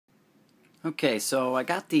Okay, so I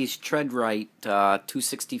got these Treadwright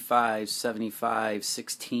 265, 75,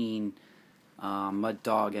 16 Mud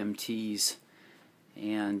Dog MTs,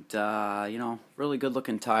 and really good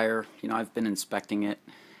looking tire. I've been inspecting it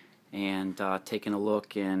and taking a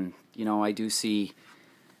look, and I do see.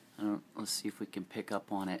 Let's see if we can pick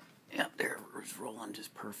up on it. Yep, there it's rolling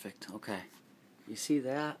just perfect. Okay, you see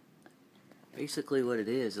that? Basically, what it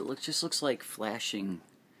is, just looks like flashing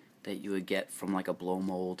that you would get from like a blow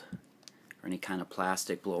mold or any kind of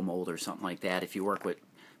plastic blow mold or something like that. If you work with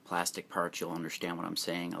plastic parts, you'll understand what I'm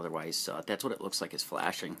saying. Otherwise, that's what it looks like is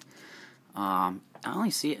flashing. I only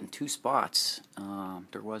see it in two spots.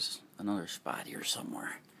 There was another spot here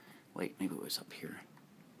somewhere. Wait, maybe it was up here.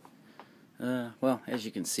 Well, as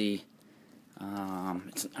you can see,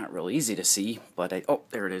 it's not real easy to see, but oh,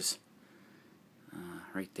 there it is.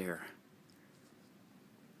 Right there.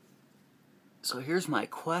 So here's my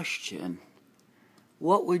question.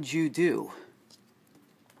 What would you do?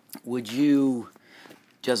 Would you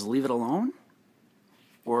just leave it alone?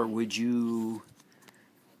 Or would you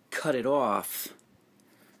cut it off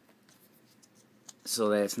so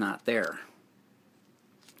that it's not there?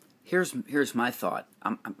 Here's my thought.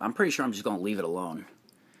 I'm pretty sure I'm just going to leave it alone.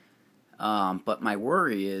 But my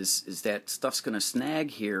worry is that stuff's going to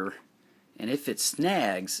snag here, and if it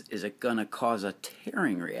snags, is it going to cause a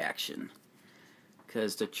tearing reaction?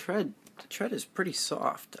 Because the tread is pretty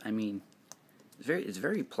soft. I mean, it's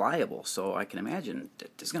very pliable, so I can imagine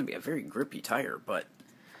that this is going to be a very grippy tire. But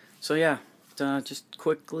so yeah, just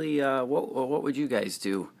quickly, what would you guys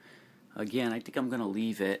do? Again, I think I'm going to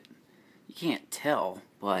leave it. You can't tell,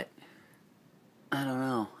 but I don't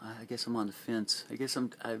know. I guess I'm on the fence. I guess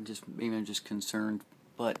maybe I'm just concerned,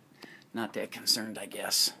 but not that concerned, I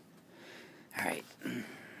guess. All right.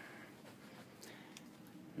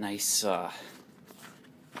 Nice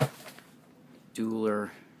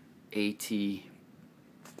Dueler AT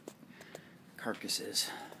carcasses.